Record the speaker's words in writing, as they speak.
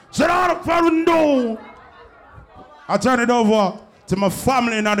Without further ado, I turn it over to my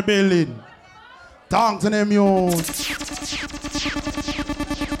family in the building. Talk to them, yo.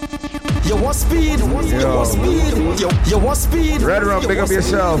 You want speed? You want speed? You want speed? Red Rum, big up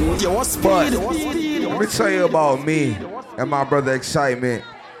yourself. You want speed? But let me tell you about me and my brother Xsytment.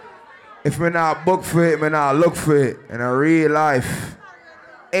 If me not book for it, me not look for it. In a real life.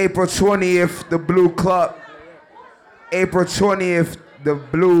 April 20th, the Blue Club. April 20th, the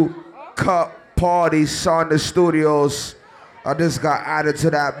Blue Cup Party, Soundz Studios. I just got added to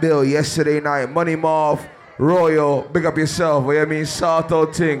that bill yesterday night. Money Marv, Royal, big up yourself. What you mean? Salto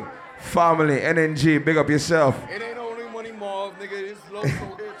Ting, family, NNG, big up yourself. It ain't only Money Marv, nigga. It's Loso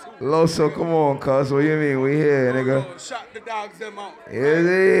here too. Loso, come on, cuz. What you mean? We here, nigga. Shot the dogs them out. Is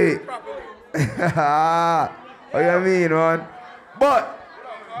it? What you mean, man? But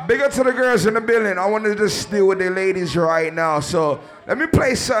big up to the girls in the building. I want to just deal with the ladies right now. So let me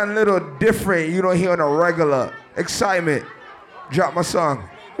play something a little different you don't hear on a regular. Xsytment. Drop my song.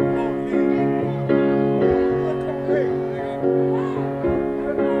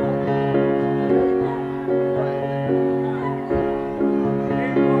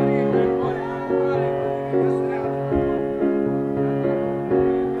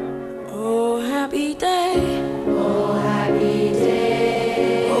 Oh, happy day. Oh, happy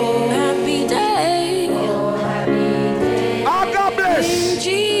day. Oh, happy day. Oh, happy day. Oh, God bless. When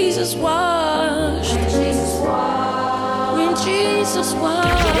Jesus washed. When Jesus washed. When Jesus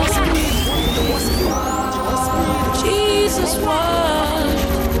washed. Jesus washed.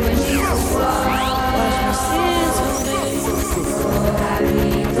 When Jesus washed. Washed my sins away. Oh,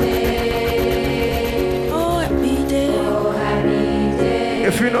 happy day. Oh, happy day. Oh, happy day.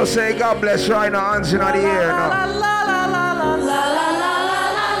 If you know, say God bless right now, hands in the air now.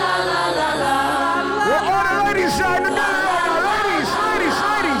 Well, all the ladies are in the building right now. Ladies.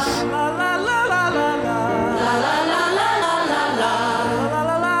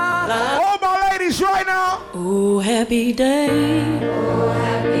 All my ladies right now. Oh, happy day. Oh,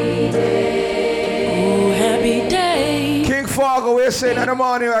 happy day. Oh, happy day. King Fargo, we're saying in the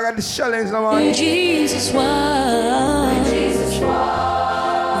morning, I got the challenge in the morning. When Jesus was. When Jesus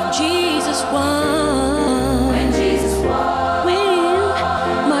was. When Jesus was. When Jesus was.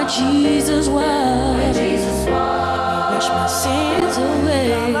 When my Jesus was. When Jesus was. Wash my sins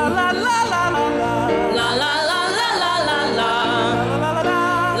away. La la la la la la. La la la la la la la.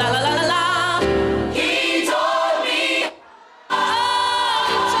 La la la la. He taught me how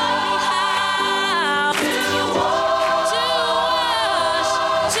to wash,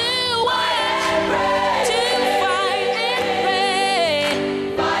 to fight and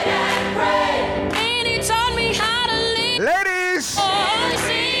pray. And he taught me how to live. Ladies. Oh, yes,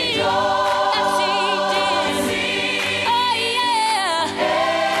 he did. Oh, yeah.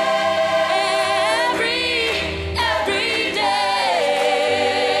 Every day.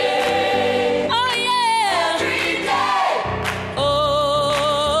 Oh, yeah. Every day. Oh,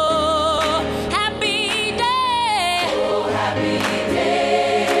 happy day. Oh, happy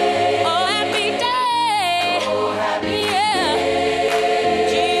day. Oh, happy day. Oh, happy day.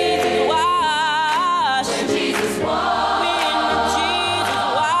 Jesus washed. When Jesus washed. When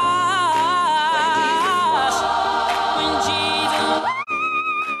Jesus washed. When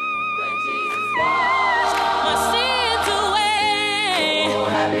Jesus washed my sins away. Oh,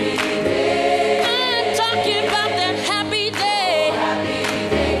 happy day. I'm talking about that happy day. Oh, happy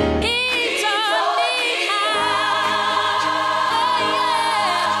day. He taught me how to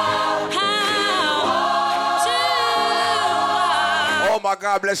Oh my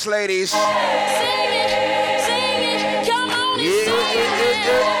God bless ladies. sing it, come on and Yeah, sing yeah,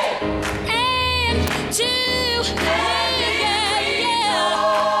 yeah, it. And two, yeah.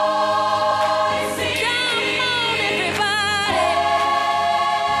 Come on, everybody,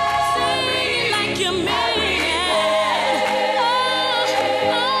 sing it like you mean it.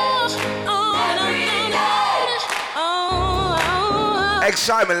 Oh.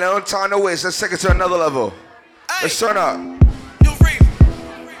 Xsytment, no time to waste. Let's take it to another level. Let's turn up.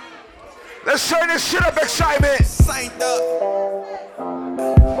 Let's turn this shit up, Xsytment.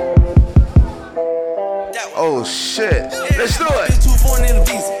 Oh shit. Let's do it. Too foreign in the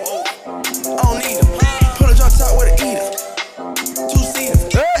visa. I don't need them. Put a drop top with an eater. 2-seater.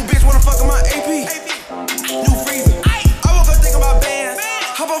 This bitch wanna fuck in my AP. New freezer. I woke up thinking about bands.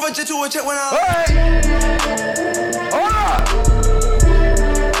 Hop off a jet to a check when I. Hey. Hold up.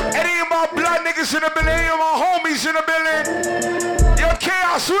 Any of my blood niggas in the building, any of my homies in the building. Yo,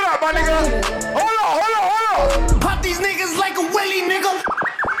 Chaos, who that, my nigga? Hold on. Pop these niggas like a willy, nigga.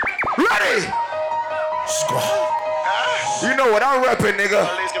 Ready? You know what I'm repping, nigga.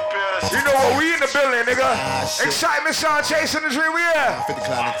 You know what? We in the building, nigga. Xsytment Soundz chasing the dream. We here.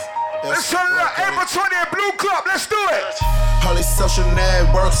 Let's turn it up. April 20th, Blue Club. Let's do it. All these social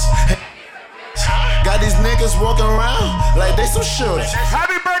networks. Got these niggas walking around like they some shooters.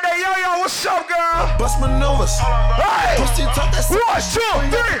 Happy birthday, Yoyo. What's up, girl? Bust maneuvers. Hey. Pussy talk that 1, 2,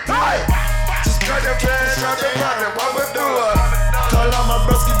 3, hey. Just cut your bed, what we do? Call out my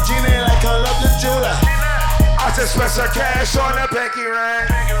broski Gina like call up the jeweler. I just spent some cash on the pinky ring.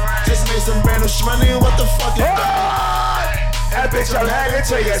 Just made some brand new money. What the fuck is that? That bitch, I'm hanging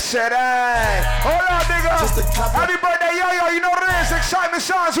to your shit, eh? Hold on, nigga. Happy birthday, Yoyo. You know what it is? Xsytment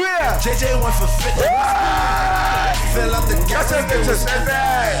Soundz, we here. JJ went for 50. Fill up the gas and get to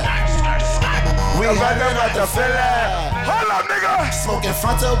we about to fill it. Hold up, nigga. Smoking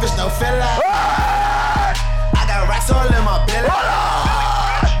fronto, bitch, no filler. I got racks all in my belly.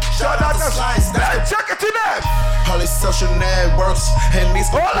 Shout out to Slice. Check it to them. All these social networks and these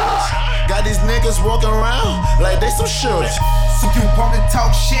computers. Got these niggas walking around like they some shooters. So you wanna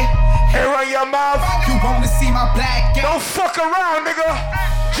talk shit? Hey, run your mouth. You wanna see my black gang? Don't fuck around, nigga.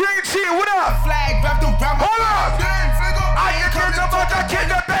 Dream Team, what up? Flag wrapped around my hold up. I can get about that kid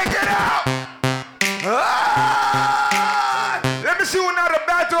to bang it out. Let me see who now the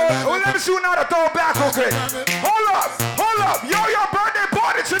back door. Let me see who now the throw back, okay? Hold up. Yo, birthday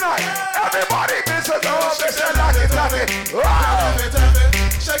party tonight. Everybody, this is all this and lock it.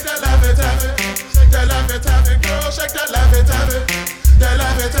 Shake that love it, have it. Shake that love it, have it, girl. Shake that love it, have it. That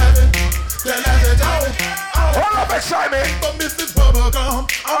love it, have it. That love it, have it. Hold up, Xsytment. But Mrs. Bubblegum,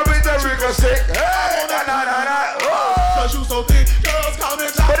 I'll be the Rico stick. Hey, nah. Cause you so thick, girls call me.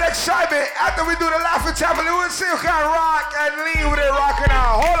 But Xsytment, after we do the laughing table, we'll see who can rock and lean with it, rocking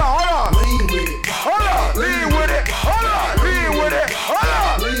out. Hold on. Lean with it. Hold on, lean with it. Hold on, lean with it. Hold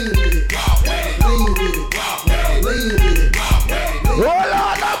on. Lean with it. Lean with it. Lean with it. Hold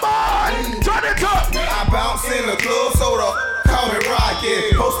on, come on. Turn it up. I bounce in the club soda, call me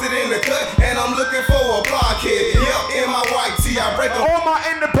Rocket. Posted in the cut, and I'm looking for a blockhead. Yep, in my white tee, I break up. All my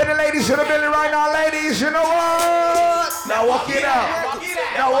independent ladies in the building right now, ladies, you know what? Now walk it out.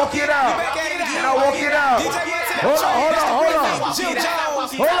 Now walk it out. Now walk it out. Hold on.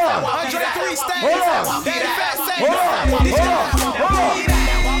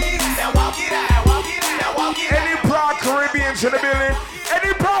 Any proud Caribbeans in the building?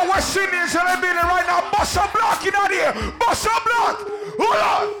 Any proud West Indians in the building right now? Bust a block in out here. Bust a block. Hold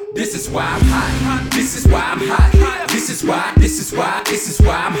on. This is why I'm hot. This is why I'm hot. This is why I'm hot. This is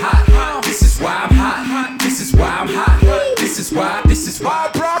why I'm hot. This is why I'm hot. This is why.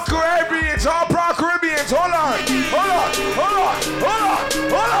 All proud Caribbeans. Hold on.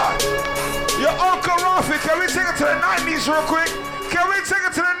 Your Uncle Rafi, can we take it to the 90s real quick? Can we take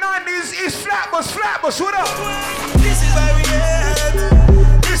it to the 90s? East Flatbush, what up? This is where we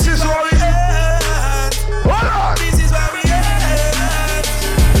at. Hold on. This is where we at.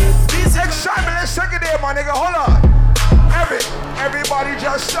 Xsytment, let's take it there, my nigga. Hold on. Everybody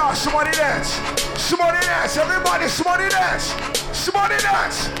just start. Somebody dance. Everybody, somebody dance.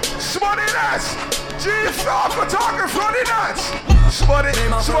 G-Flow photography dance. Somebody.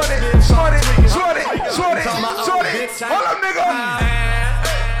 Hold up, nigga.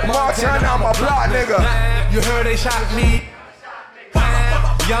 Martin on my block, nigga. You heard they shot me.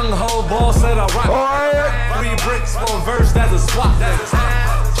 Young ho ball said I rock. 3 bricks for a verse, that's a swap.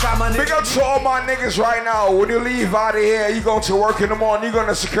 Big up to all my niggas right now. When you leave out of here, you go to work in the morning, you're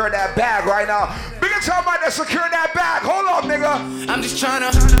gonna secure that bag right now. Big up to everybody that secure that bag. Hold up, nigga. I'm just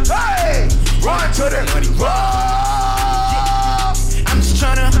tryna. Hey! Run to the money. I'm just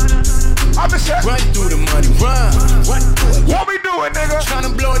tryna. Run through the money. Run. What we doing, nigga?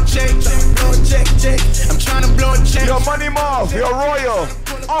 Tryna blow a check. I'm tryna blow a check. Yo, Money Marv, yo, Royal,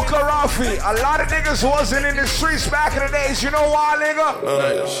 Uncle Rafi. A lot of niggas wasn't in the streets back in the days. You know why, nigga?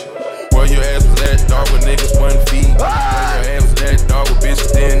 Where your ass was at, dog, with niggas wasn't feed. Where your ass was at, dog, with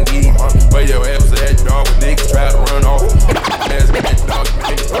bitches didn't eat. Where your ass was at, dog, with niggas try to run off. Ass at, dog,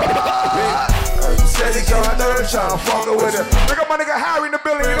 Said he tryna fucking with it. Look at my nigga Harry in the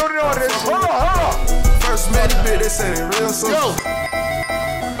building. You don't know this. Hold on. First met a bit, they said it real so. Yo.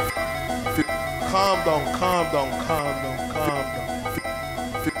 Calm down.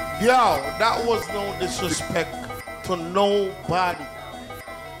 Yo, that was no disrespect to nobody.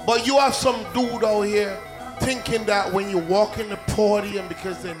 But you have some dude out here thinking that when you walk in the podium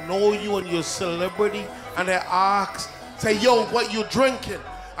because they know you and you're a celebrity and they ask, say, yo, what you drinking?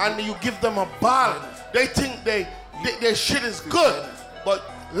 And you give them a bottle. They think their shit is good. But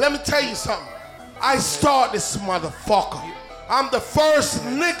let me tell you something. I start this motherfucker. I'm the first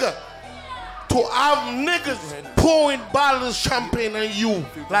nigga to have niggas pouring bottles of champagne on you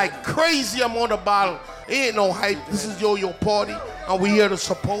like crazy amount of bottle. It ain't no hype. This is Yoyo party, and we here to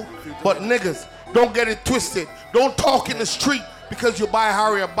support. But niggas, don't get it twisted. Don't talk in the street because you buy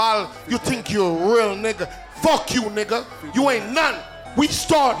Harry a bottle. You think you're a real nigga. Fuck you, nigga. You ain't none. We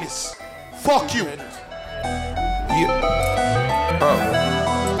start this. Fuck you. Yeah.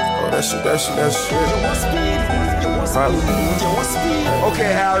 Oh, that shit.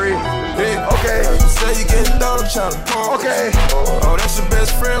 Okay, Harry. Okay. Say you getting down, I'm trying to pump. Okay. Oh, that's your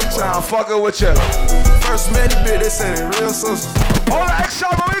best friend. I'm trying to fuck with you. First met the bitch, they said they real social. All right,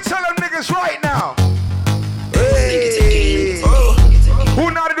 Xsytment, we tell them niggas right now. Hey. Who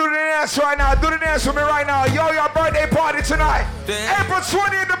know to do the dance right now? Do the dance with me right now. Yoyo birthday party tonight. April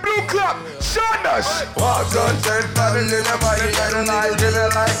 20 in the Blue Club. Soundz. Walk on, turn paddle in the body,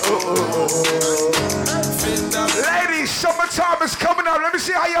 Ladies, summertime is coming up. Let me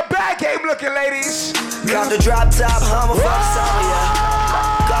see how your bag game looking, ladies. Got the drop top, Hummer for the summer,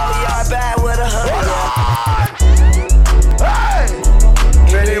 yeah. Go yard bag with a Hummer, yeah. Hey!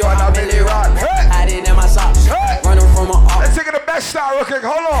 Billy Rock. Hey! I did in my socks. Hey! Running from my arm. Let's take it the best style real quick.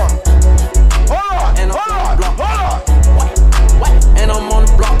 Hold on. And I'm on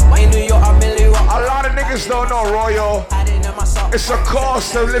the block. In New York, I'm Billy Rock. A lot of niggas don't know, Royal. It's a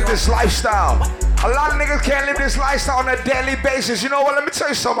cost to live this lifestyle. A lot of niggas can't live this lifestyle on a daily basis. You know what? Let me tell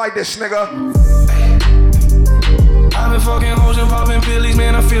you something like this, nigga. I've been fucking hoes and popping pillies,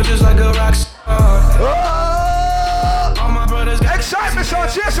 man. I feel just like a rock star. All my brothers got Xsytment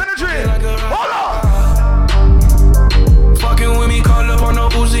Soundz, yes, in the dream. Hold on. Fucking with me, call up on no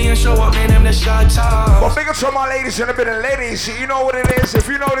Uzi and show up, man. Them the shot top. Well, big up to my ladies in a bit of ladies. You know what it is. If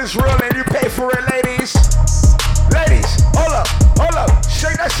you know this real and you pay for it, ladies. Ladies, hold up.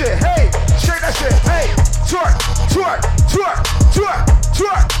 Shake that shit, hey. Shake that shit, hey. Twerk.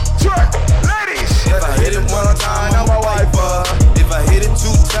 Ladies. If I hit it one time, I'm a wiper. If I hit it 2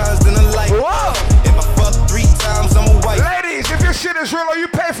 times, then I like. Whoa. If I fuck 3 times, I'm a wife. Ladies, if your shit is real or you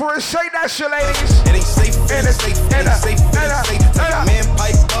pay for it, shake that shit, ladies. It ain't safe, it ain't safe. Man,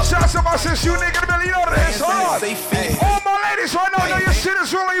 pipe up. Shout out to my sis, you nigga, the you know this. Hold on. All my ladies right now know your shit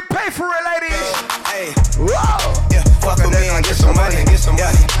is real or you pay for it, ladies. Hey. Whoa. Yeah, fuck with me and get some money.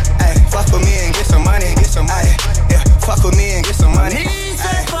 Hey, fuck with me and get some money. Yeah, fuck with me and get some money.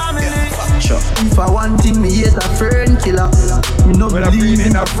 If I want him, me hate a friend killer. Me no believe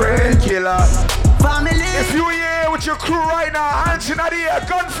in a friend killer. Family. If you here with your crew right now, hands in the air,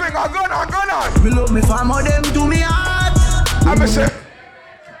 gun finger, gun on. Me love me family, them to me heart. I'ma say,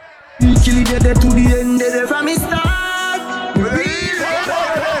 we kill it dead to the end, dead from me start.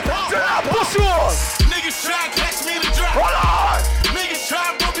 Niggas try to catch me in the drop. Hold on. Niggas try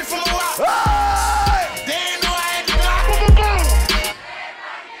to put me for a while. Hey. They ain't know I had to die.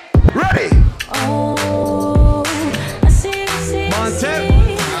 Ready? Oh, I see.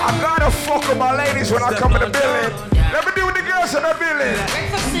 I gotta fuck with my ladies when I come in the building. Let me do with the girls in the building.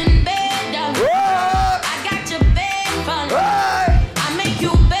 Breakfast in bed. What? I got your bed fun. Hey. I make you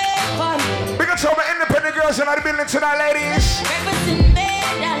bed fun. Big up to my independent girls in the building tonight, ladies. Breakfast in bed.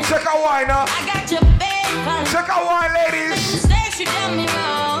 Check out wine, huh? I got your bed fun. Check out wine, ladies. Mistakes you done me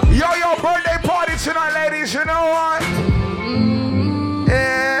wrong. Yoyo birthday party tonight, ladies. You know what?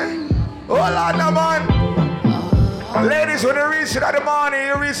 Yeah. Hold on, now, man. Ladies, when you reach it at the morning,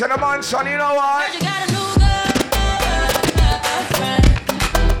 you reach at the mansion, you know what? You got a new girlfriend.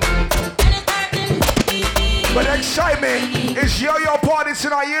 But Xsytment is Yoyo party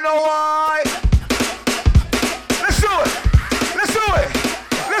tonight, you know why? Let's do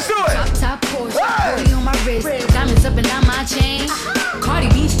it. Top Porsche, booty on my wrist, diamonds up and down my chain. Cardi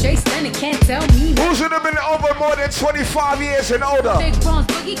B straight stunning, can't tell me. Who's gonna been over more than 25 years and older?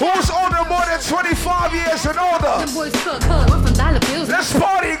 Who's older more than 25 years and older? Them boys cook, we're from dollar bills. Let's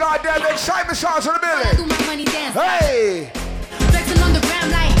party, goddamn! Xsytment Soundz in the building. Do my money dance. Hey! Flexing on the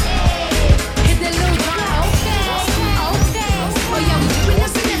ground like, hey. Hit that little drum, okay. Oh yeah, we doing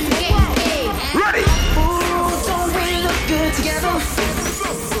this again. Ready? Ooh, don't we look good together?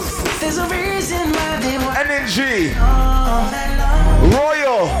 There's a reason why they want NNG,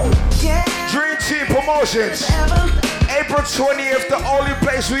 Royal, Dream Team Promotions. April 20th, the only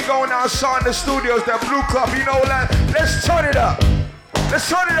place we go now, Soundz Studios, that Blue Club. You know what? Let's turn it up.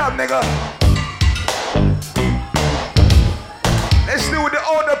 Nigga. Let's do it. The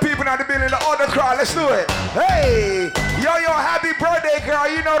older people in the building, the older crowd. Let's do it. Hey, Yoyo, happy birthday, girl.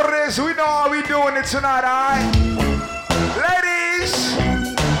 You know what it is. We know how we doing it tonight, all right? Ladies.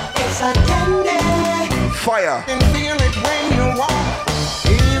 Fire. And feel it when you walk,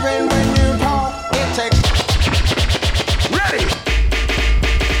 even when you talk, it takes.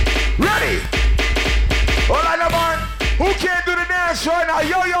 Ready. Who can't do the dance right now?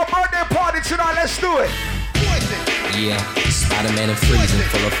 Yo-Yo birthday party tonight. Let's do it. Yeah, Spider-Man and freezing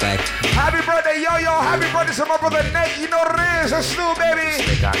full effect. Happy birthday, Yo-Yo. Happy birthday to my brother Nate. You know what it is. Let's do it, baby.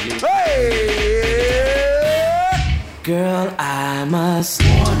 Hey. Girl, I must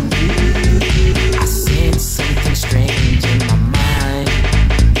warn you. I sense something strange in my mind.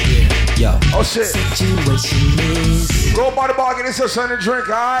 Yo, oh shit. Situation is. Go by the bar, get yourself something to drink,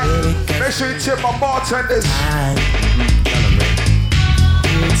 alright? Make sure you tip my bartenders.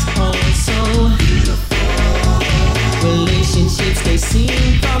 It's all so beautiful. Relationships, they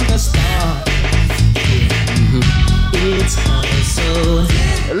seem from the start. It's all so.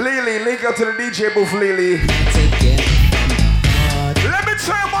 Lily, link up to the DJ booth, Lily. Let me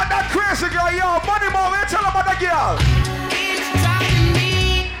tell you about that crazy girl, yo. Money more, let me tell you about that girl. It's driving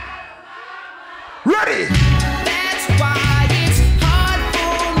me. Ready? That's why it's hard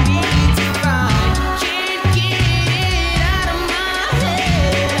for me to find. Can't get it out of my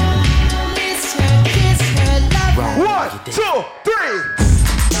head. Miss her, love her. 1, 2, 3.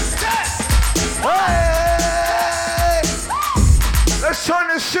 Hey! Let's turn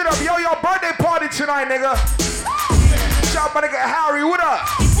this shit up. Yo, your birthday party tonight, nigga. Shout out my nigga Harry, what up?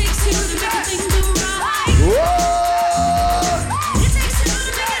 It takes two to make a thing go right. Whoa! It takes two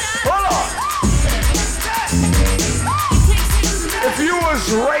to make it up. Hold on. If you was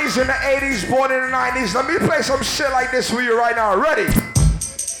raised in the 80s, born in the 90s, let me play some shit like this for you right now. Ready?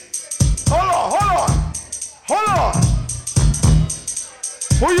 Hold on, hold on. Hold on.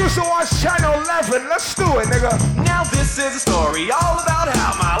 Who used to watch Channel 11? Let's do it, nigga. Now this is a story all about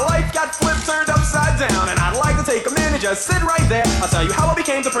how my life got flipped, turned upside down, and I'd like to take a minute, just sit right there. I'll tell you how I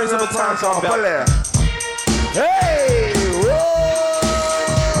became the prince of the town. Talk about. Hey, whoa!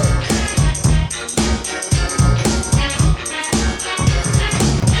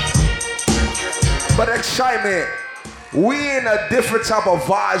 But excitement, we in a different type of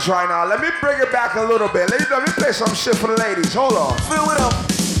vibes right now. Let me bring it back a little bit. Let me play some shit for the ladies. Hold on. Fill it up.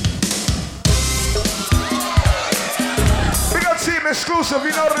 Big up team exclusive,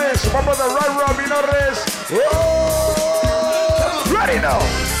 you know what it is. My brother Red Rub, you know what it is. Whoa! Ready now.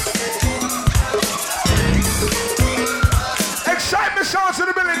 Xsytment Soundz in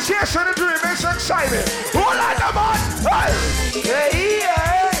the building. Cheers to the dream. It's excitement. Hold on, come on. Hey. Yeah,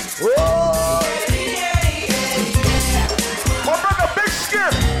 yeah. Whoa. My brother Big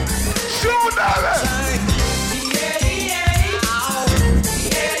Skip. Shoot down.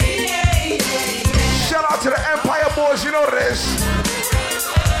 Shout out to the Empire Boys, you know what it is.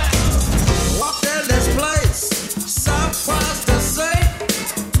 Walked in this place, surprised to say,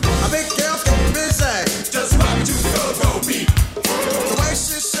 a big girl get busy, just rock to the go-go beat. The way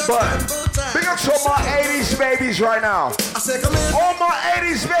she shook But big up to all my 80s babies right now. I said, come in. All my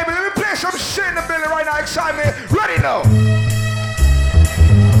 80s babies. Let me play some shit in the building right now. Excitement. Ready now.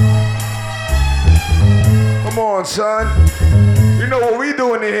 Come on, son. You know what we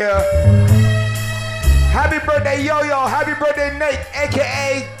doing in here. Happy birthday, Yo-Yo. Happy birthday, Nate,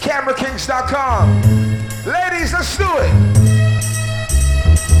 a.k.a. CameraKings.com. Ladies, let's do it.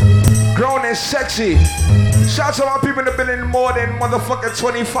 Grown and sexy. Shout out to my people in the building more than motherfucking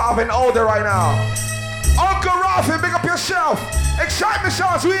 25 and older right now. Uncle Ralphie, big up yourself. Xsytment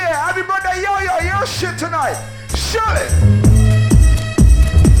Soundz, we here. Happy birthday, Yo-Yo. Your shit tonight. Shut it.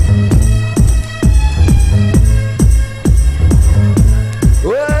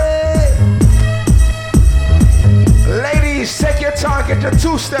 Hey. Ladies, take your time. Get your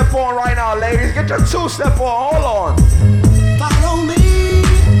two-step on right now, ladies. Get your two-step on. Hold on. Follow me.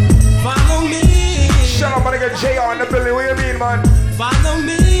 Follow me. Shut up, my nigga JR in the building. What you mean, man? Follow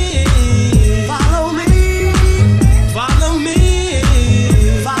me. Follow me. Follow me.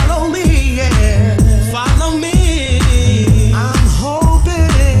 Follow me, yeah. Follow me. I'm hoping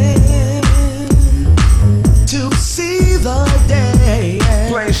to see the day.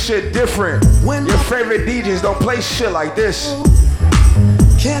 Playing shit different. Your favorite DJs don't play shit like this.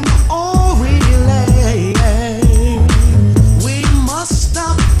 Can all relate? We must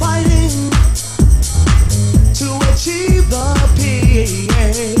stop fighting to achieve the peace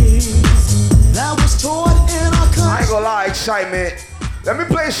that was taught in our country. I ain't gonna lie, excitement. Let me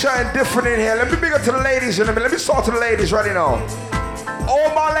play something different in here. Let me big up to the ladies in a minute. Let me talk to the ladies right now. All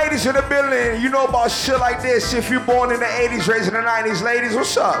my ladies in the building, you know about shit like this. If you're born in the 80s, raised in the 90s, ladies,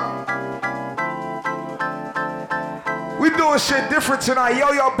 what's up? We doing shit different tonight.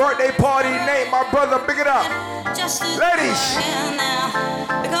 Yo, birthday party. Nate, my brother, big it up. Ladies,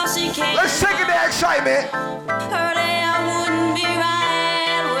 let's take it to Xsytment. Her day I wouldn't be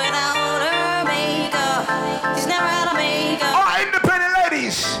right without her makeup. She's never had a makeup. All independent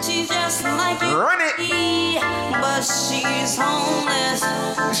ladies. She's just like you. Run it. But she She's homeless.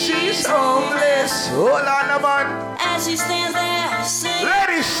 She's homeless. Hold on, man. As she stands there, singing.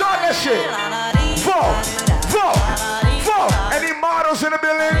 Ladies, short that shit. 4. Any models in the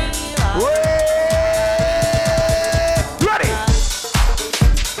building? Ready?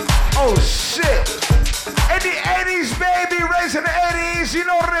 Oh shit. In the 80s, baby, raising the 80s. You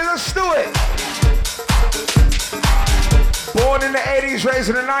know what it is, let's do it. Born in the 80s, raised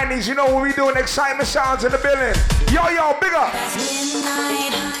in the 90s. You know what we doing, Xsytment Soundz in the building. Yo, big up.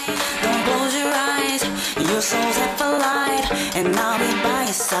 Midnight, don't close your eyes. Your soul's up for light, and I'll be by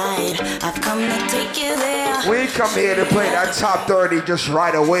your side. I've come to take you there. We come here to play that top 30 just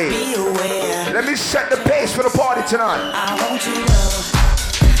right away. Be aware. Let me set the pace for the party tonight. I want you love.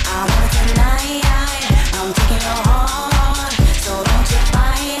 I want it tonight. I'm taking your heart, so don't you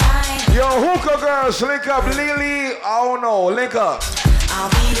fight. Yo, hookah girls, link up. Lily, I don't know, link up. I'll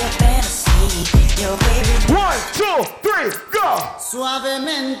be your fantasy, your baby. 1, 2, 3, go.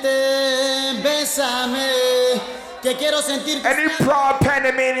 Suavemente, bésame, que quiero sentir. Any proud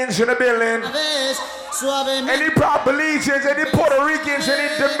Panamanians in the building? Any proud Belizeans, any Puerto Ricans, any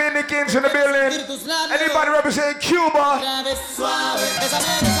Dominicans in the building? Anybody representing Cuba?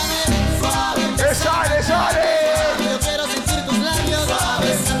 It's hard. Yo quiero sentir tus labios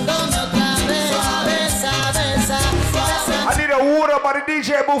besándome otra vez. I need a water by the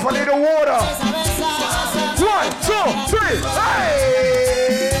DJ booth. I need a water. 1, 2, 3. Hey!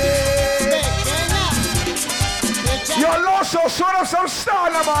 Yo, Loso, sort of some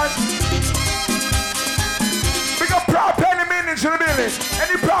style, man. Big up proud Panamanians in the building.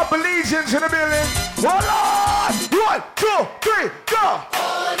 Any proud Belizeans in the building? Hold on. 1, 2, 3, go.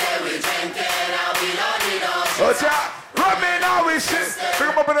 What's that? Right now we sit. Bring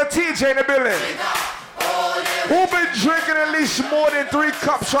them up with a TJ in the building. Who been drinking at least more than 3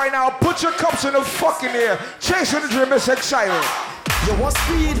 cups right now? Put your cups in the fucking air. Chasing the dream is exciting. You want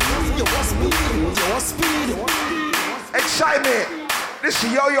speed? You want speed? You want speed? Xsytment. This is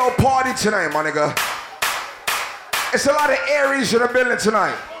Yoyo party tonight, my nigga. It's a lot of Aries in the building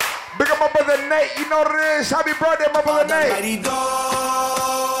tonight. Big up my brother Nate. You know what it is. Happy birthday, my brother Nate.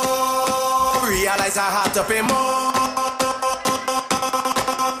 Realize I have to pay more.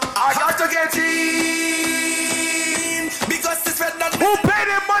 I got to get in because this red not. Who paid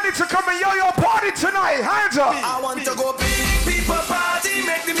their money to come and Yoyo party tonight? Hands up. I want to go big people party,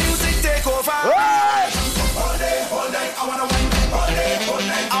 make the music take over. Hey! All day, I wanna win. All day.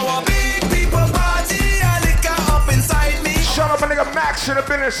 I want big people party, I liquor up inside me. Shout out my nigga Max in the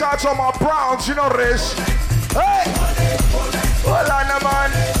building. Shout out to all my Browns. You know this. Hey! Hold on,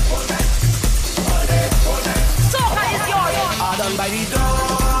 man. By the door.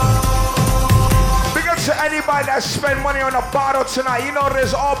 Big up to anybody that spend money on a bottle tonight. You know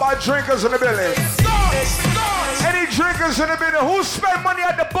there's all my drinkers in the building. Any drinkers in the building? Who spend money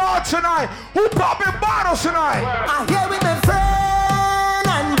at the bar tonight? Who popping bottles tonight? I'm here with my friend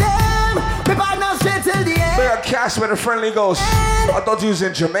and them. We partner straight till the end. Big up Cass with a friendly ghost. I thought you was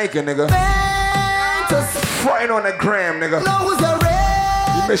in Jamaica, nigga. Frontin' on the gram, nigga.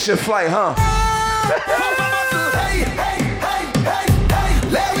 You missed your flight, huh?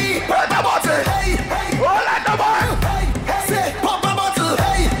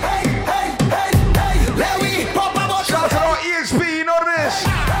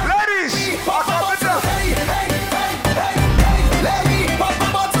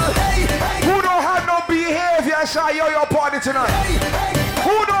 Yoyo party tonight.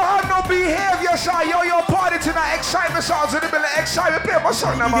 Who don't have no behavior? Yoyo party tonight. Xsytment Soundz in the building. Xsytment, play my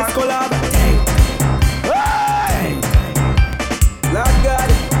song now, man. Hey! Lord God.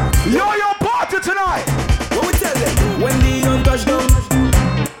 Yoyo party tonight. What we tell them? When the young touch down,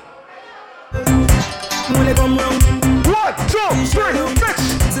 when they come round. 1, 2, 3, mix.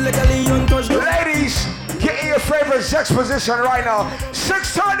 Ladies, get in your favorite sex position right now.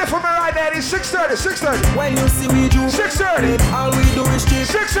 6:30 for me right now. 6:30. When you see me do 6:30. All we do is strip.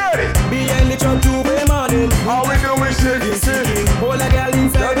 6:30. Behind the truck to the morning. All we do is strip. All the girl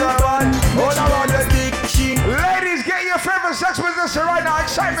inside the van. Hold on, ladies, get in your favorite sex position right now.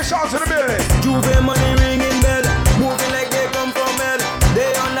 Xsytment Soundz in the building. Juve money ring in bed. Moving like they come from hell.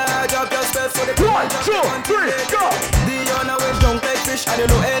 They on the edge of your spell for the 1, 2, 3, go. The on the way drunk like fish. I don't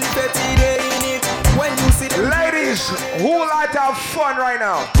know any petty day in it. When you see them. Ladies, who like to have fun right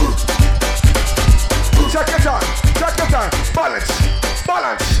now? Check your time. Balance.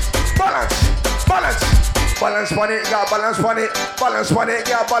 Balance on it, yeah, balance on it.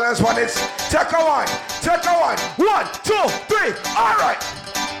 Take a one. 1, 2, 3, all right.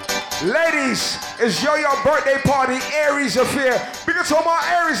 Ladies, it's Yoyo birthday party, Aries affair. Because all my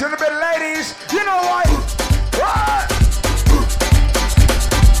Aries in the bed, ladies, you know what?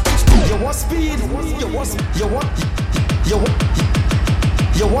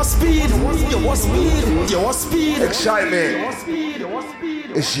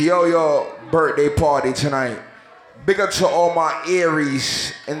 Xsytment. It's Yoyo birthday party tonight. Big up to all my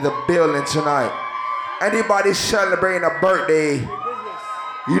Aries in the building tonight. Anybody celebrating a birthday,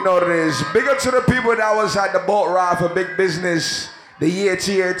 you know what it is. Big up to the people that was at the boat ride for big business, the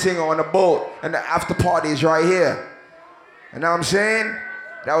year-to-year thing on the boat, and the after parties right here. You know what I'm saying?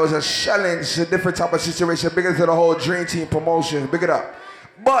 That was a challenge, a different type of situation. Big up to the whole Dream Team promotion. Big it up.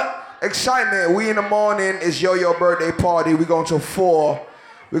 But Xsytment, we in the morning, it's Yoyo birthday party. We going till 4.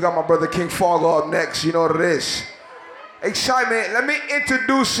 We got my brother King Fargo up next. You know what it is. Xsytment, let me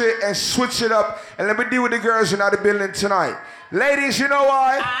introduce it and switch it up, and let me deal with the girls in the building tonight. Ladies, you know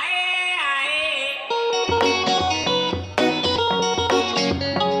why?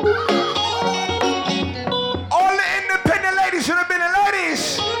 All the independent ladies in the building,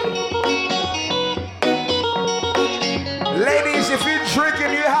 ladies. Ladies, if you're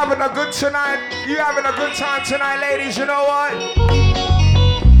drinking, you're having a good tonight. You're having a good time tonight, ladies. You know what?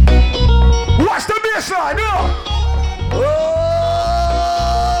 Watch the baseline, no. Oh,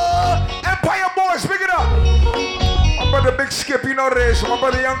 Empire Boys, pick it up. My brother Big Skip, you know what it is. My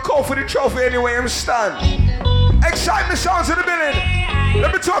brother Young Cole for the trophy anyway, I'm stunned. Xsytment Soundz in the building.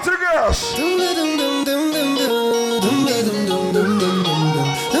 Let me talk to the girls.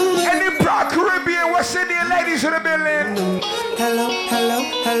 Any Broad Caribbean, West Indian ladies in the building. Hello, hello,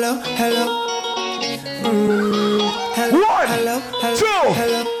 hello, hello. One, two,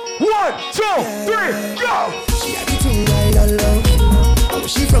 1, 2, 3, go! She had the thing I love. How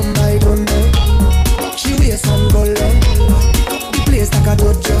she from I don't know. She wears some gold long. Pick up the place like a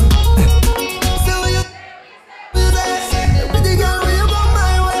dojo. So you pretty girl when you come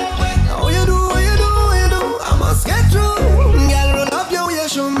my way. How you do, what you do, what you do. I must get through. Girl, run up your way,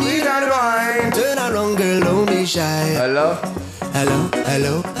 show me that wine. Turn around, girl, don't be shy. Hello? Hello,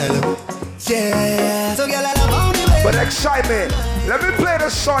 hello, hello. Yeah. So girl, I love how the way. But Xsytment, let me play the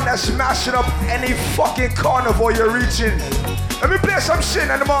song that's smashing up any fucking carnival you're reaching. Let me play some shit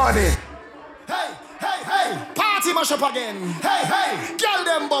in the morning. Hey, hey, hey, party mash up again. Hey, hey, girl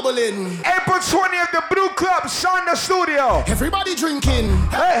them bubbling. April 20th, the Blue Club, Sound Studio. Everybody drinking.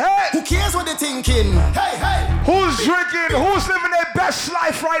 Hey, hey. Who cares what they thinking? Hey, hey. Who's drinking? Who's living their best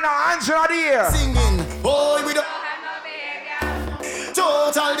life right now? Hands in the air. Singing. Boy, we don't.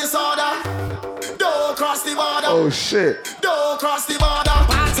 Total disorder. Don't cross the border. Oh shit. Don't cross the border.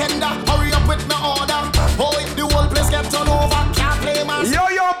 Bartender, hurry up with my order. Oh, if the whole place get turned over, can't play my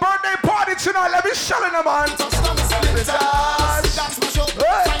Yo, birthday party tonight. Let me shell in them, man. That's my show.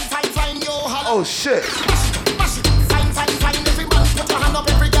 Fine, yo, hello. Oh shit. Mash it. Fine, every man put your hand up,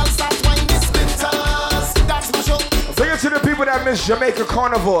 every girl start whining the splinters. That's my show. Bring it to the people that miss Jamaica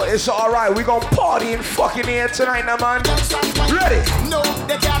Carnival. It's alright. We gon' party in fucking here tonight, now, man. Ready? No,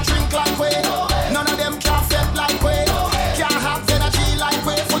 they can't drink like we. None of them can't fit like we. Can't have energy like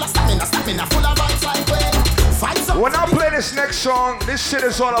we. Full of stamina, full of vibes like we. When I play this next song, this shit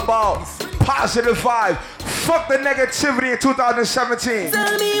is all about positive vibe. Fuck the negativity in 2017.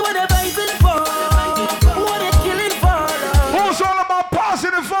 Tell me what the vibes is for. What they killing for. Who's all about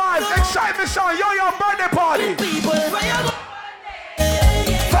positive vibes? Xsytment Soundz, Yoyo birthday party. People, Fire the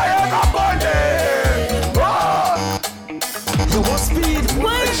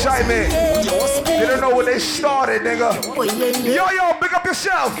Xsytment. They don't know where they started, nigga. Yo, big up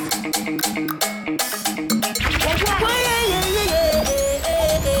yourself.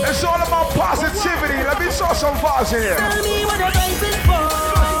 It's all about positivity. Let me saw some vibes in here. Tell me what the vibes is for.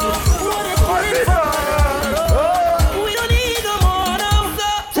 What they killing for. We don't need no more now,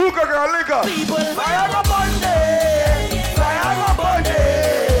 sir. Hookah girl, link up. People, Fire the Bday.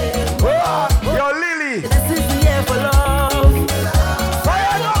 Yo, Lily. This is the year for love.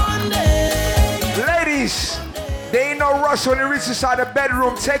 Ladies, there ain't no rush when you reach inside the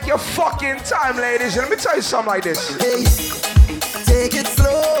bedroom. Take your fucking time, ladies. And let me tell you something like this. Hey, take it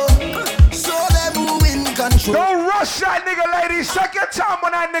slow. Show them who in control. Don't rush that nigga, ladies. Take your time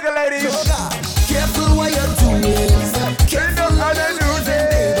on that nigga, ladies. Careful what you're doing. Careful what you're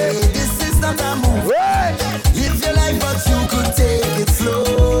doing. This is not a move. Right. Live your life, but you could take it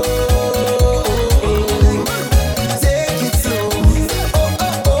slow.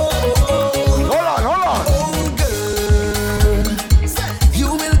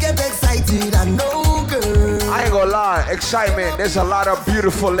 Xsytment, there's a lot of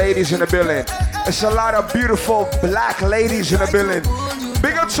beautiful ladies in the building. There's a lot of beautiful black ladies in the building.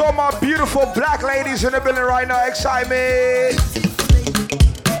 Big up to all my beautiful black ladies in the building right now. Xsytment.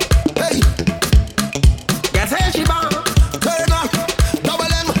 Hey, get her, she bang. Turn on, double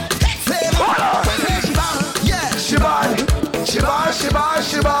M, flavor.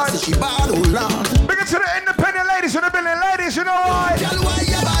 she bad, oh Lord. Big it to the independent ladies in the building. Ladies, you know why? Girl, why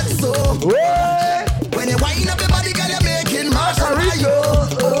you bad so? When you wind up your body, girl, you're making Marshall Mayo.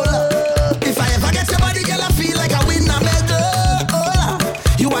 If I ever get your body, girl, I feel like I win a medal.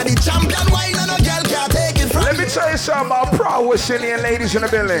 You are the champion, wine and no girl can't take it from you. Let me tell you something about prowess in here, ladies in the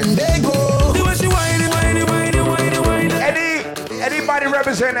building. They go. The way she whining. Anybody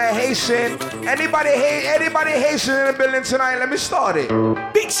represent a Haitian? Anybody Haitian in the building tonight? Let me start it.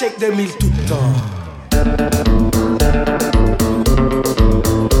 Big shake de mille tout le temps.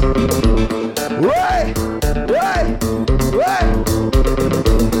 Right.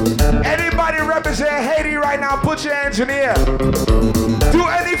 Anybody represent Haiti right now? Put your hands in the air. Do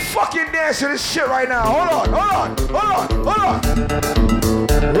any fucking dance to this shit right now. Hold on.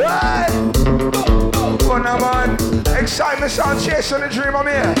 Right. Come on, man. Xsytment Soundz, chasing the dream. I'm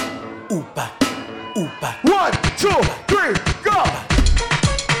here. Oopa. 1, 2, 3, go.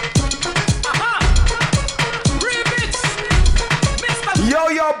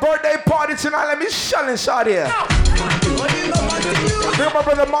 Yoyo birthday party tonight. Let me shell inside here. Big my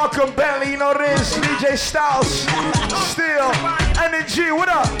brother Malcolm Bentley, you know this. DJ Styles, Steel, Energy. What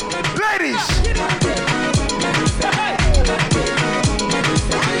up, ladies?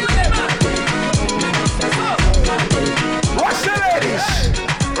 What's the ladies?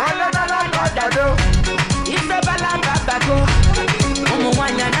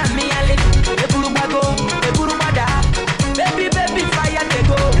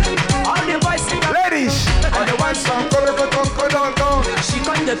 Ladies, on the one song, go.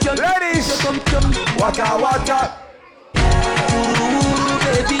 Ladies, waka.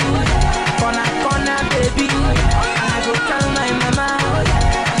 Baby, corner, baby. And I go tell my mama,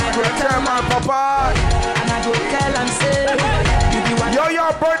 and I go tell my papa, and I go tell him say, Yoyo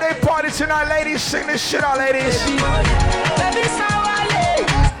birthday party tonight, ladies. Sing this shit out, ladies. Baby,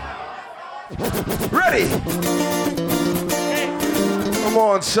 Ready? Come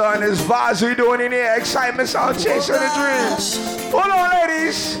on, son. It's vibes we doing in here. Xsytment Soundz, chasing the dreams. Hold on,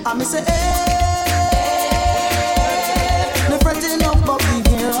 ladies. I'm say, no fretting up, but we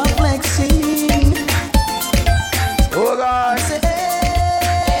here are flexing. Oh God.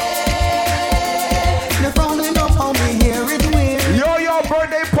 No frowning up, on me here it weird. Yoyo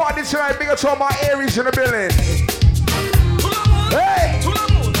birthday party tonight. Big up to all my Aries in the building. Hey.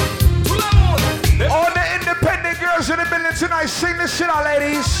 All the independent girls in the building tonight, sing this shit out,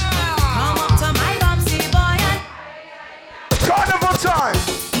 ladies. come up to my bumsy boy. Carnival time.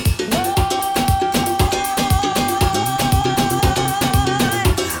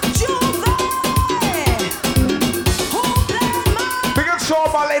 Big up to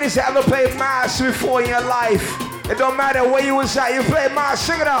all my ladies that ever played mass before in your life. It don't matter where you was at, you played mass,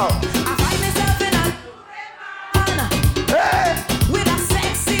 sing it out. I find myself in a Hey. with a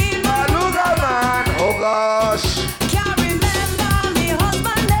sexy Maluga man. Oh gosh. Can't remember me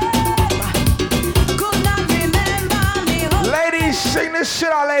husband name. Could not remember me husband. Ladies, sing this shit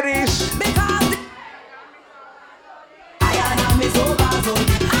out, ladies. Because I am is over, so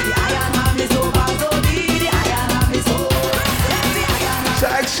I am is over, so So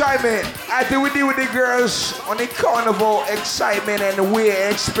Xsytment, after we deal with the girls on the carnival, excitement and the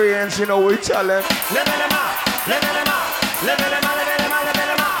weird experience, you know, we tell them.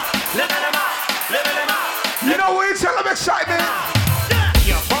 You know what we tell them, Xsytment?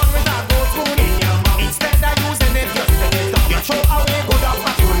 You're born with a gold spoon in your mouth. Instead of using it, you spit it up. You throw away good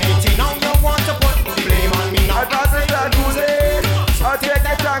opportunity. Now you want to put the blame on me. Now I got the Kool-Aid. I'll take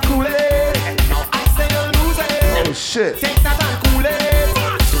that Kool-Aid. Now I say you'll lose it. Oh shit. Take that and Kool-Aid.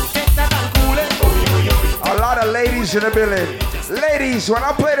 Take that and Kool-Aid. A lot of ladies in the building. Ladies, when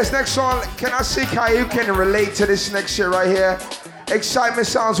I play this next song, can I see how you can relate to this next shit right here? Xsytment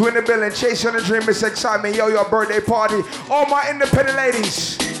Soundz, win the building. Chasing the dream, it's Xsytment. Yo, your birthday party. All my independent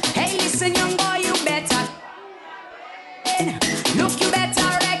ladies. hey, listen, young boy, you better. Look, you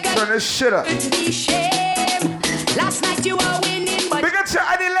better record. Turn this shit up. To be shame. Last night you were winning, but Big up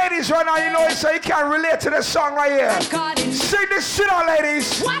to any ladies right now, you know it, so you can't relate to this song right here. Sing this shit out,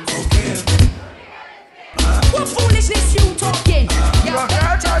 ladies. What? What foolishness you talking? You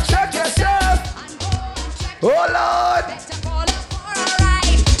better check yourself. Oh Lord.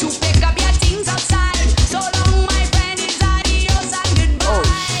 To pick up your things outside. So long, my friend, is adios and goodbye. Oh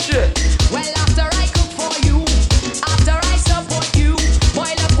shit. Well, after I cook for you, after I support you, boy,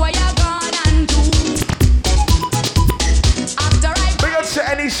 look what you're gonna do. After I Big up to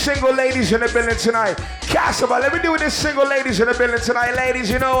any single ladies in the building tonight. Casaba, let me do with this single ladies in the building tonight. Ladies,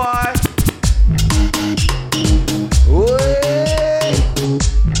 you know what?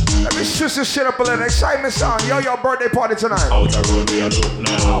 Let me switch this shit up a little. Xsytment Soundz, Yoyo birthday party tonight. Out the road we a look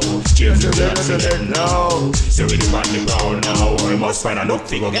now. Change the dance to them now. Say we the man the ground now. We must find a look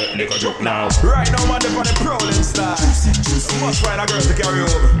thing or get liquor joke now. Right now, man, they're on the prowling style. Must find a girl to carry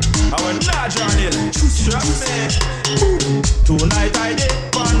over. I will not join in. Trust me. Tonight I did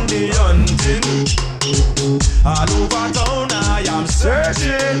bandy hunting. All over town I am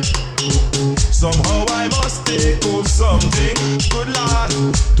searching. Somehow I must take up something. Good lord.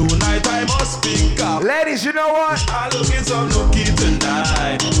 Tonight I must pick up. Ladies, you know what? I looking some nookie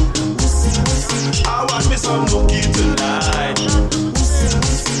tonight. I want me some nookie tonight.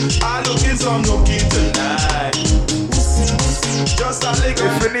 I looking some nookie tonight. Just a lick.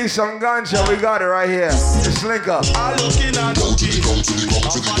 If you need some ganja, we got it right here. Just link up. I looking at nookie.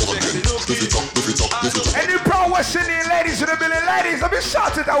 Any pro West Indian ladies in the building, ladies, let me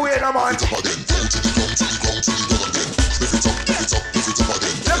shout it away, now, man.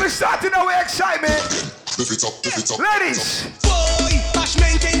 Let me start it away, excitement. Ladies. Boy,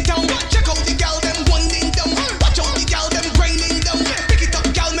 bashment in town. Check out the gal, them winding down. Watch out the gal, them grinding down. Pick it up,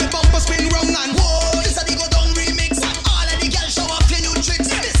 gal, my bumper spin round and whoa, this a the go down remix. All of the gal show off the new tricks.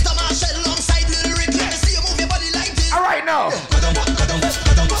 Mr. Marshall alongside Lil Rick. Let me see you move your body like this. All right, now.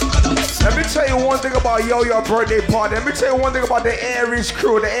 Let me tell you one thing about Yoyo birthday party. Let me tell you one thing about the Aries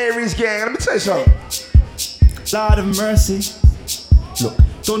crew, the Aries gang. Let me tell you something. Lord of mercy. Look.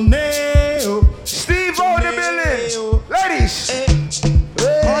 Tornado. Steve O in the building. Ladies.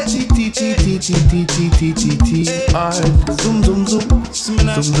 Zoom zoom zoom. Zoom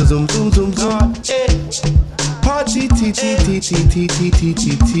zoom zoom zoom zoom. Party I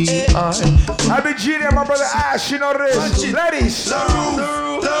be G and my brother Ash, you know this. Ladies. The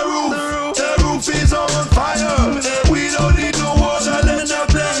roof is on fire. We don't need no water, let the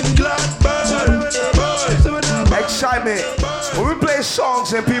black glass burn. Xsytment. When we play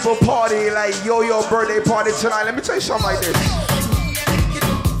songs and people party like Yoyo birthday party tonight, let me tell you something like this.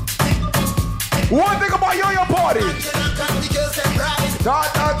 One thing about Yoyo party.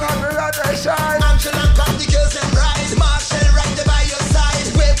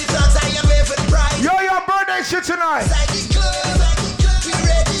 Yoyo birthday shit tonight.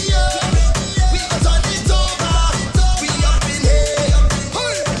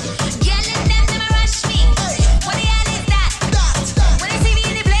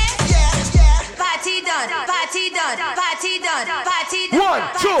 One,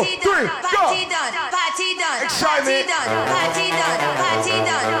 two, three, go! Xsytment.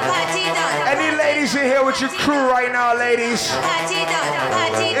 Any ladies in here with your crew right now, ladies?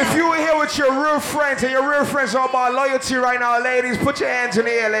 If you in here with your real friends and your real friends are about loyalty right now, ladies, put your hands in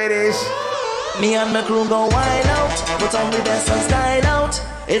the air, ladies. Me and my crew go wild out, put on the best and style out.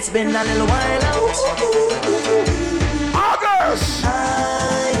 It's been a little while out. August!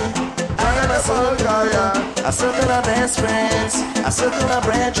 I circle our best friends, I circle our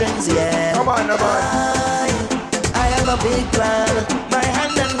brethren, yeah. Come on, come on. I have a big plan, my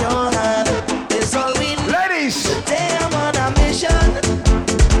hand in your hand is all we need. Ladies! Today I'm on a mission.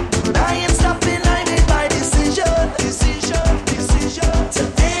 I ain't stopping, I made my decision.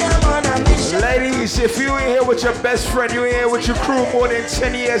 Today I'm on a mission. Ladies, if you in here with your best friend, you in here with your crew more than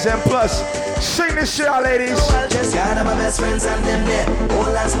 10 years and plus, sing this shit out, ladies. I just got my best friends and them there.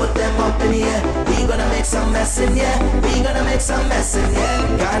 Oh, let's put them up in here. We gonna make some mess in here. We gonna make some mess in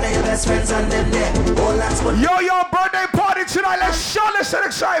here. Got your best friends and them there. Oh, let's put Yoyo birthday party tonight. Let's show this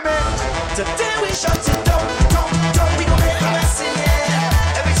excitement. Today we shut it down. We gonna make a mess in here.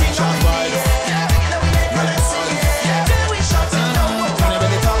 Everything on the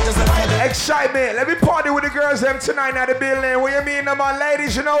Xsytment. Let me party with the girls them tonight at the building. What you mean, my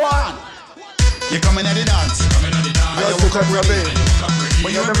ladies? You know what? You coming at the dance? Girls to come with me.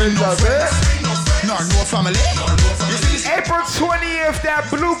 When you're the dance, eh? No family. April 20th, that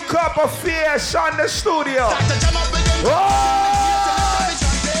Blue Cup affair is on the studio.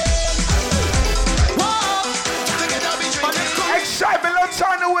 Xsytment, let's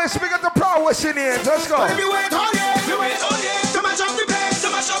turn the way. Speak of the prowess in here. Let's go.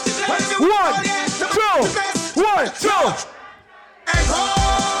 1, 2, 1, 2.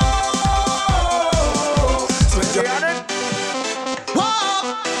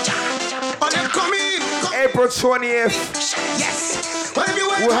 April 20th. Yes.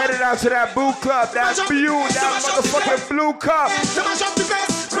 We're headed out to that Blue Cup, that motherfucking Blue Cup.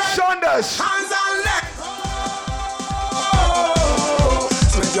 Saunders. Hands on left.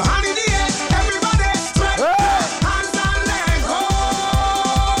 Swing your hand in the air, everybody. Hands on left.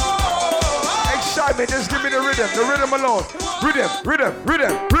 Xsytment, just give me the rhythm alone. Rhythm.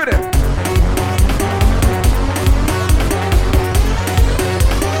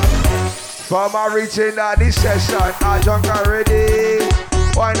 From my reaching out this session, I drunk already.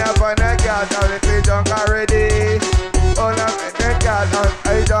 Why not find that girl? Now let me drunk already. Oh, now that girl,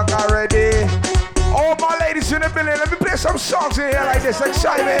 I drunk already. All my ladies in the building, let me play some songs in here like this.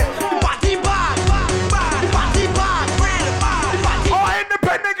 Xsytment. Party bad, party bad, real bad. All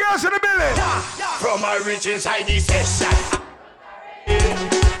independent girls in the building. From my reach inside this session,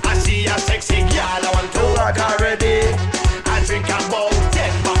 I see a sexy girl, I want to rock already. I drink about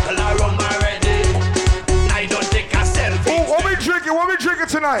 10 buckle around my ready. I don't take a selfie. What we drinking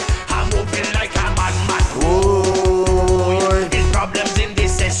tonight? I'm moving like a madman. Ooh, there's problems in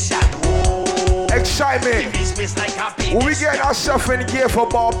this session. Xsytment. When we get ourselves in gear for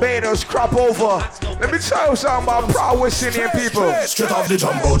Barbados, crop over. Let me tell you something about proud West Indian people. Straight off the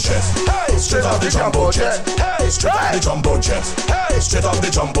jumbo jet. Hey, straight off the jumbo jet. Hey, straight off the jumbo jet. Hey, straight off the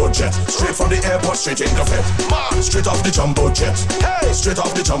jumbo jet. Straight from the airport, straight in the vet. Straight off the jumbo jet. Hey, straight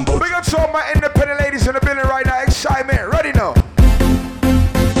off the jumbo. Big up to all my independent ladies in the building right now. Xsytment, ready now.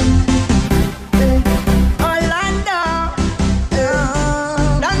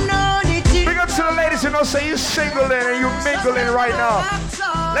 You know, say you singling and you mingling right now.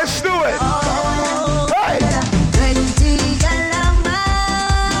 Let's do it. Hey.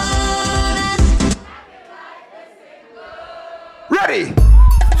 Ready?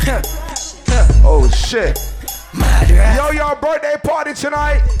 Oh shit. Yo, birthday party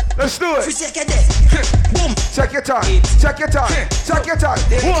tonight. Let's do it. Take your time. Take your time. Take your time.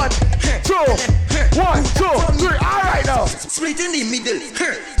 1, 2, 1, 2, 3. All right now. Split in the middle.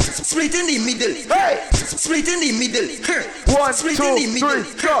 Split in the middle. Hey. Split in the middle. 1, 2, 3,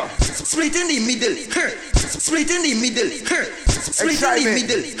 go. Split in the middle. Split in the middle. Split in the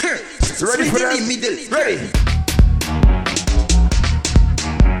middle. Ready for that? Ready.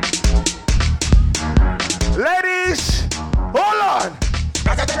 Ladies, hold on.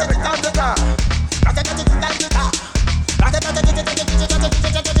 Let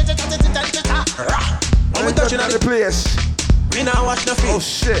me touch the place. We now watch the film. Oh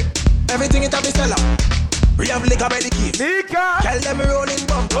shit. Everything in the seller. We have liquor by the key. Nika. Tell them rolling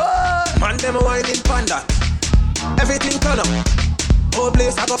bump. Man them whining panda. Everything turn up. Whole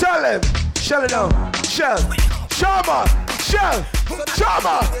place I go. Tell them. Shell it down. Shell. Shama. Shell.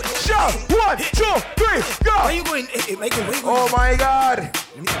 Shama. Shell. 1, 2, 3, go. Where you going? Oh my God.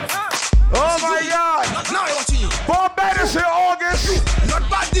 Oh my God. Now I watching you. Barbados in August. Not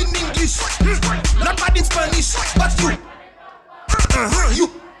bad in English. Not bad in Spanish. But you.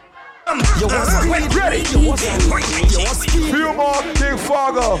 Ready? Few more King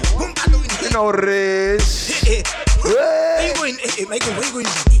Fargo. You know this.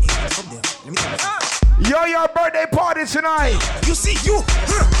 Yo, birthday party tonight. You see you.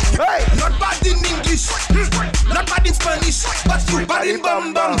 Hey. Not bad in English. Not bad in Spanish. But you bad in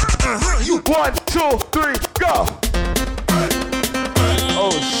bum bum. You. 1, 2, 3, go.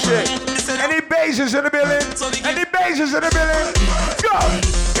 Oh shit. Any bases in the building? Any bases in the building? Go!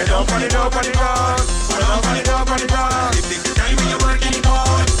 Get up on it, up on it, down. Pull up on it, up on it, down.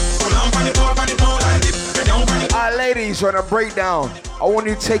 Alright, ladies, on a breakdown. I want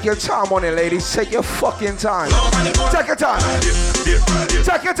you to take your time on it, ladies. Take your fucking time. Take your time.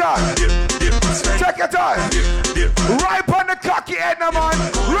 Take your time. Take your time. Right on the cocky head, now, man.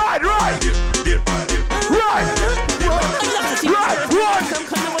 Right. Right. 1,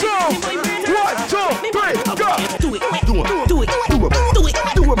 2, 3, go. Do it.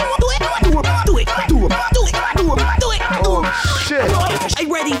 Oh shit. Are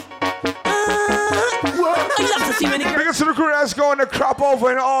you ready? I love to see many girls. Biggest to the crew that's going to crop over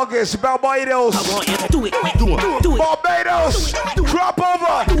in August. Barbados. I want you to do it. Barbados. Crop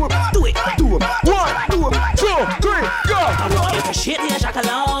over. Do it. 1, 2, 3, go. I want you to shake your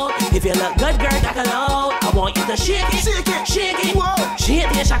shakaloo. If you look good, girl, shakaloo. I want you to shake it. Shake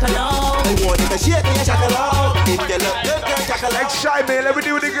your shakaloo. I want you to shake your shakaloo. If you look good, girl, shakaloo. Xsytment, let me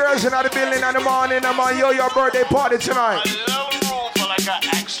do with the girls in the building in the morning. I'm on Yoyo birthday party tonight.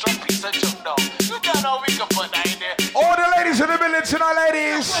 All the ladies in the building tonight,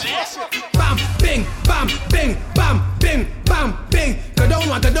 ladies. Bam, bing, bam, bing, bam, bing, bam, bing.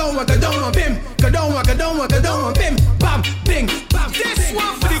 Kadonwa, bim. Kadonwa, bim. Bam, bing, bam. This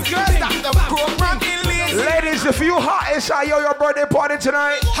one for the girls that the program in lazy. Ladies, if you hot inside your birthday party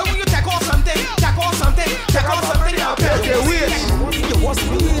tonight. How will you take off something? Okay, weird.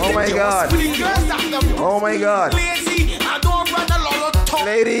 Oh my God. Oh my God. Lazy, I don't run a lot of talk.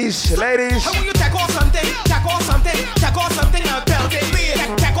 Ladies. How will you take off something? And belt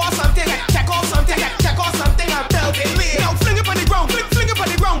it. Take off something. And belt it. Now fling it on the ground. Fling it on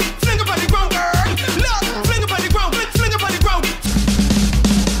the ground. Girl. Look, fling it on the ground.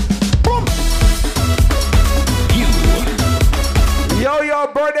 Boom.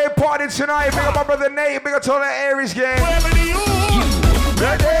 tonight. Big up my brother Nate. Big up to all the Aries gang.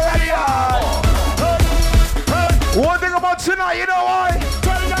 One thing about tonight, you know why?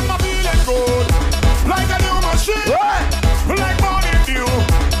 Tell them I'm feeling good. Like a new machine. What? Like morning dew.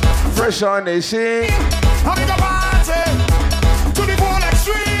 Fresh on the scene. Having a party to the full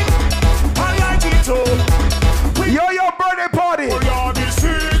extreme. And like to the toe. Yo, birthday party. We are the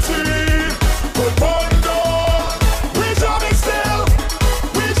city. Good bando. We jamming still.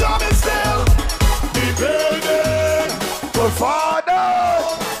 We jamming still. The building. Good father.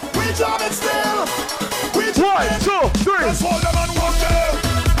 We jamming still. We jamming. 1, 2, 3. Let's hold them and walk them.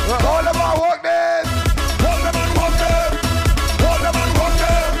 Hold them and walk them. Hold them and walk them. Hold them and walk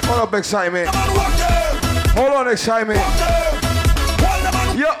them. Hold up, Xsytment. Hold them and walk them. Hold on, Xsytment. Walk them. Hold them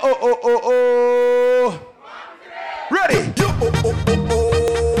and Yo, oh. Ready?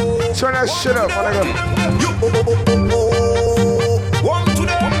 Turn that shit up, my nigga.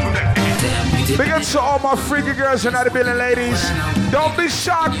 Big up to all my freaky girls in the building, ladies. Don't be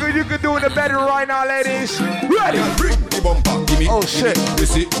shocked if you can do the better right now, ladies. Ready? Oh shit.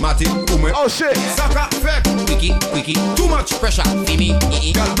 Oh shit. Quickie. Too much pressure. Gimme.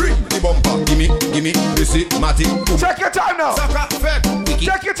 Girl, bring the bumper. Gimme. This is Matty. Take your time now.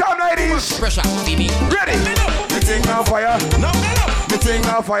 Take your time, ladies. Pressure. Gimme. Ready? The thing on fire. No. The thing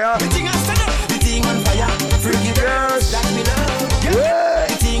on fire. The thing on fire. Freaky girls. Yeah.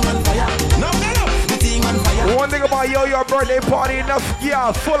 The thing on fire. No. The thing on fire. One thing about your birthday party, enough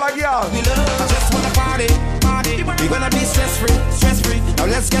yeah, full of yeah. I just wanna party. We gonna be stress free. Now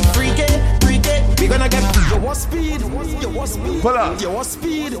let's get freaky. We gonna get. Yo, what speed? Pull up. Yo, what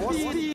speed?